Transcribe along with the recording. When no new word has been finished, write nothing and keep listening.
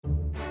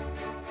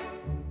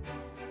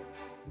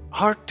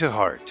Heart to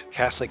Heart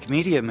Catholic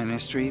Media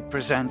Ministry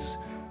presents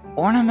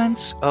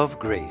Ornaments of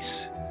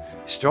Grace,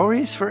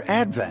 stories for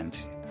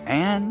Advent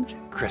and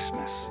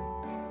Christmas.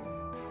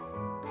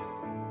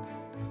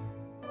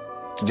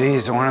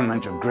 Today's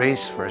ornament of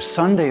grace for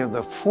Sunday of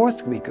the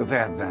fourth week of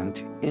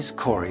Advent is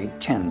Corrie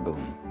Ten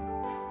Boom.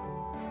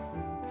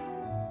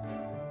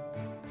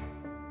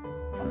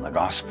 From the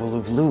Gospel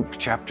of Luke,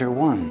 chapter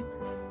 1,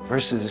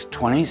 verses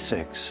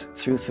 26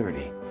 through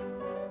 30.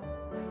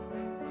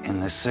 In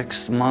the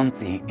 6th month,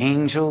 the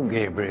angel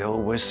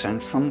Gabriel was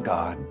sent from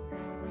God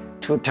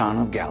to a town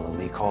of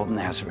Galilee called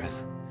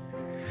Nazareth,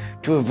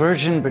 to a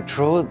virgin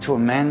betrothed to a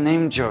man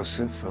named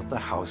Joseph of the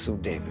house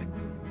of David.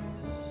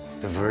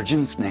 The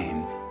virgin's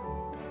name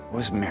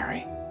was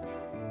Mary.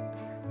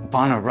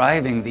 Upon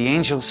arriving, the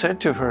angel said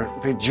to her,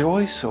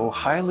 "Rejoice, O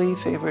highly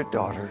favored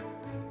daughter.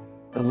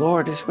 The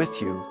Lord is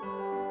with you.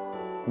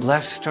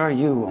 Blessed are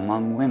you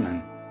among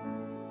women."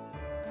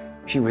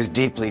 She was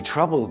deeply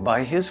troubled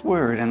by his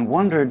word and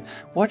wondered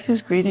what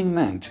his greeting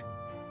meant.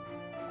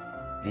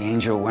 The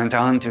angel went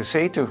on to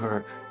say to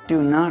her,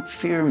 "Do not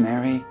fear,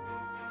 Mary.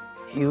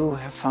 You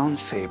have found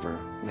favor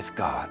with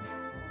God."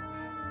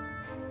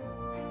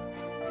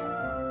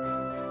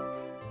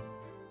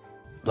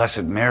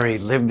 Blessed Mary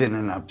lived in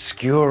an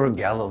obscure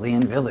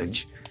Galilean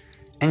village,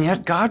 and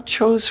yet God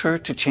chose her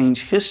to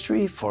change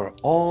history for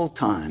all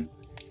time.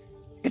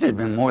 It had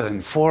been more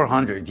than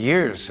 400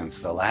 years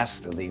since the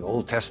last of the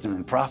Old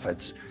Testament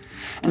prophets,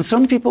 and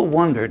some people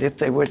wondered if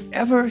they would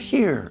ever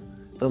hear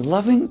the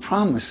loving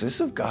promises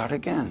of God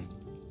again.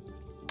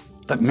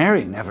 But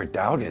Mary never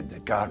doubted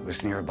that God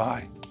was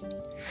nearby.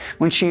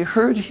 When she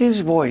heard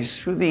his voice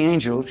through the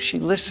angel, she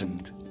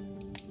listened.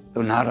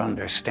 Though not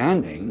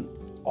understanding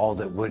all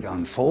that would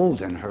unfold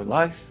in her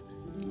life,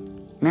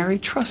 Mary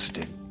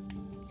trusted.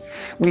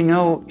 We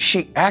know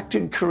she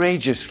acted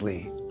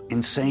courageously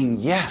in saying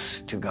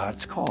yes to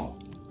God's call.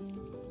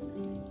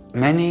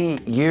 Many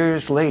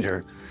years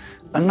later,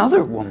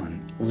 another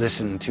woman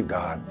listened to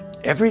God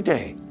every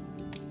day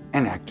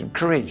and acted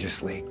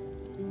courageously.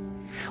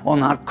 While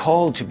not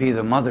called to be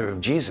the mother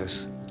of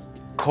Jesus,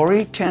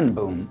 Corrie Ten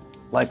Boom,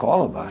 like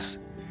all of us,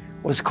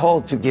 was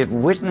called to give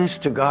witness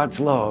to God's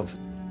love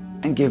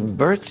and give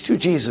birth to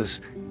Jesus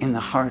in the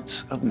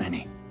hearts of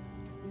many.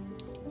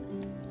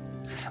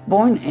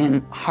 Born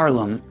in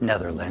Haarlem,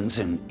 Netherlands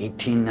in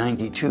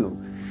 1892,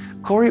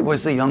 Corrie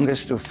was the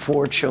youngest of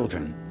 4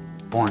 children,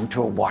 born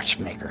to a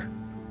watchmaker.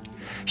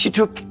 She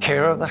took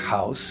care of the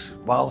house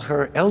while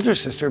her elder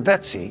sister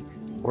Betsy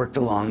worked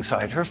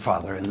alongside her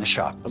father in the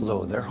shop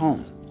below their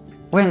home.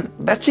 When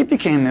Betsy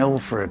became ill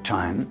for a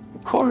time,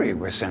 Corrie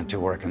was sent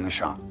to work in the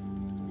shop.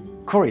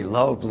 Corrie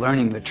loved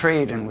learning the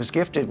trade and was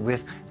gifted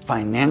with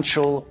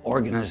financial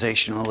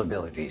organizational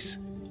abilities.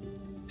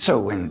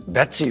 So when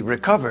Betsy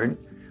recovered,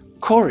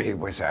 Corrie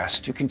was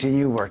asked to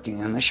continue working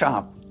in the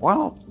shop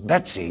while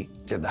Betsy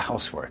did the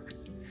housework.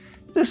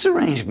 This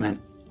arrangement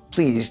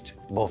pleased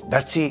both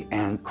Betsy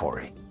and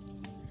Corrie.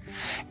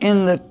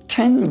 In the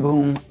Ten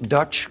Boom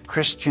Dutch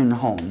Christian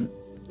home,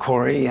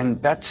 Corrie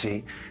and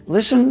Betsy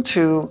listened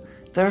to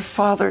their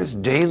father's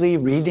daily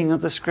reading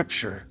of the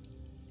scripture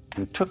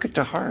and took it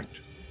to heart.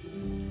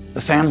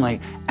 The family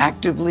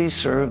actively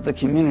served the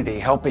community,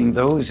 helping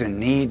those in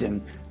need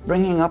and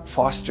bringing up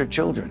foster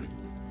children.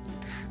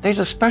 They had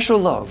a special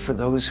love for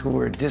those who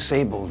were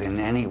disabled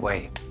in any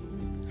way.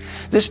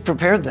 This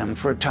prepared them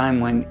for a time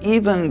when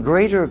even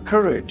greater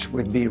courage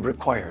would be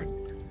required,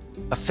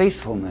 a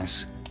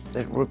faithfulness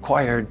that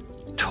required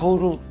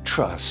total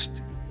trust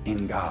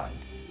in God.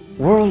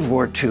 World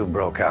War II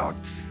broke out,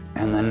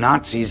 and the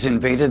Nazis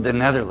invaded the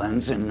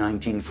Netherlands in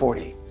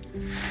 1940.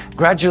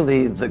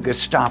 Gradually, the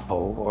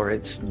Gestapo, or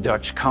its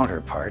Dutch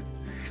counterpart,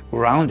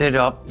 rounded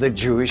up the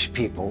Jewish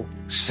people,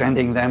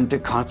 sending them to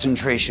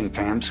concentration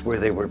camps where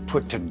they were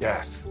put to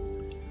death.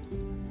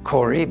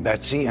 Corrie,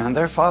 Betsy, and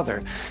their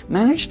father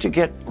managed to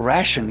get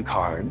ration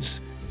cards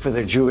for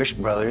their Jewish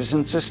brothers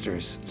and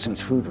sisters,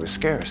 since food was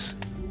scarce.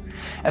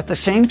 At the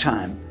same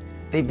time,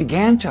 they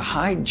began to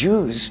hide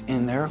Jews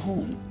in their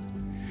home.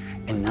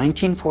 In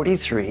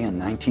 1943 and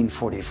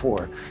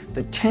 1944,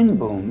 the Ten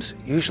Booms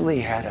usually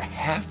had a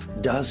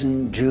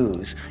half-dozen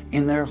Jews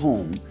in their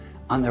home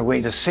on their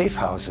way to safe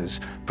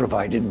houses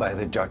provided by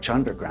the Dutch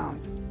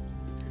underground.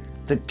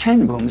 The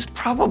Ten Booms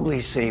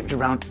probably saved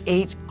around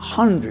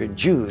 800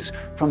 Jews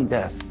from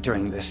death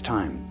during this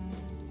time.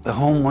 The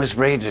home was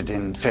raided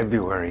in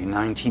February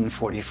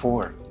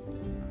 1944,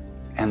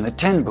 and the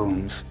Ten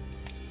Booms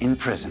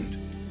imprisoned.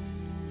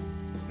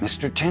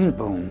 Mr. Ten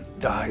Boom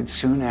died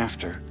soon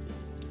after,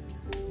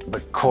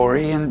 but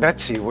Corrie and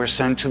Betsy were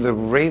sent to the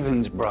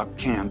Ravensbrück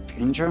camp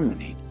in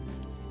Germany.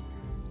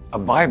 A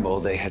Bible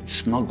they had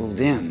smuggled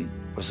in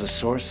was a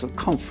source of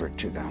comfort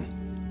to them.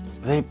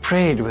 They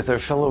prayed with their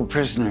fellow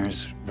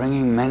prisoners,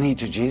 bringing many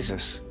to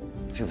Jesus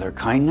through their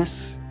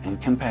kindness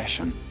and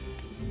compassion.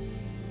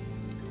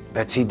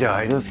 Betsy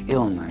died of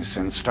illness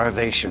and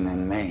starvation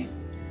in May.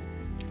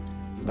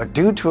 But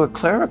due to a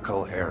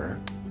clerical error,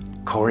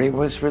 Corrie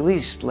was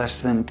released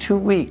less than 2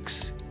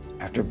 weeks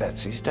after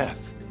Betsy's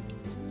death.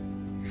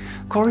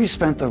 Corrie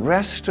spent the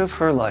rest of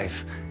her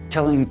life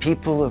telling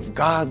people of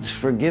God's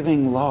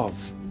forgiving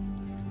love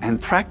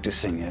and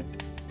practicing it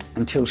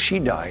until she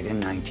died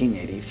in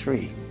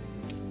 1983.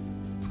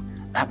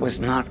 That was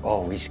not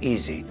always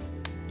easy.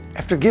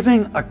 After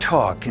giving a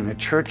talk in a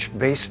church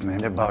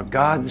basement about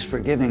God's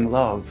forgiving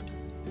love,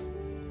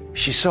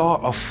 she saw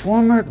a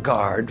former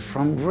guard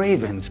from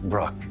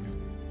Ravensbrück.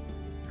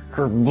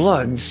 Her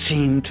blood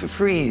seemed to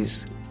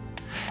freeze,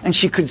 and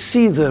she could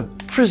see the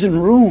prison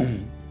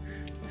room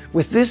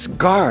with this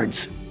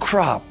guard's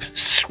crop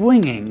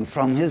swinging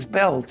from his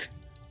belt.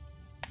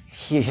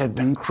 He had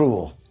been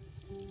cruel.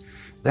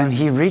 Then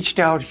he reached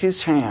out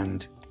his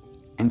hand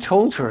and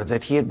told her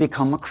that he had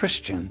become a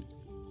Christian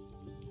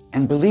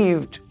and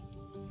believed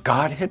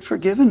God had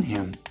forgiven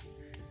him,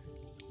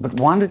 but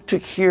wanted to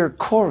hear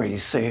Corrie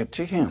say it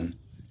to him.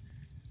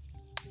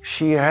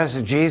 She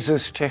asked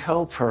Jesus to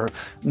help her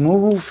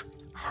move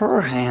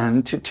her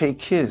hand to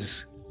take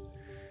his.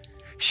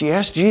 She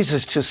asked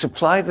Jesus to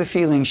supply the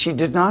feeling she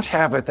did not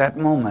have at that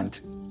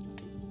moment.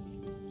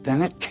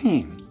 Then it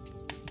came,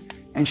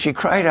 and she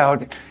cried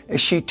out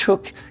as she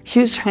took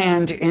his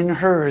hand in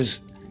hers,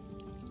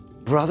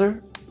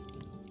 "Brother,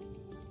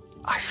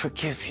 I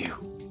forgive you."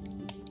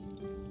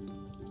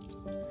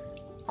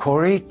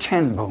 Corrie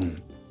ten Boom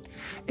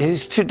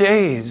is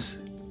today's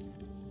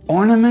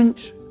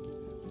Ornament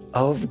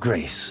of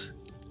Grace.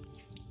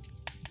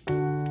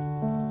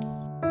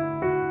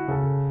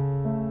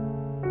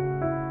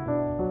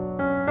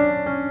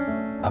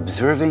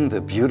 Observing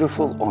the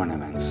beautiful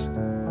ornaments.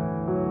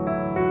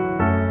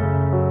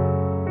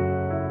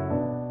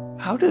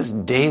 How does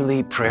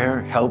daily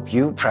prayer help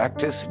you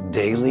practice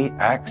daily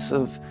acts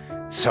of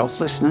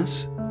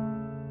selflessness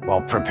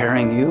while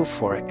preparing you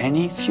for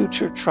any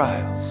future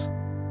trials?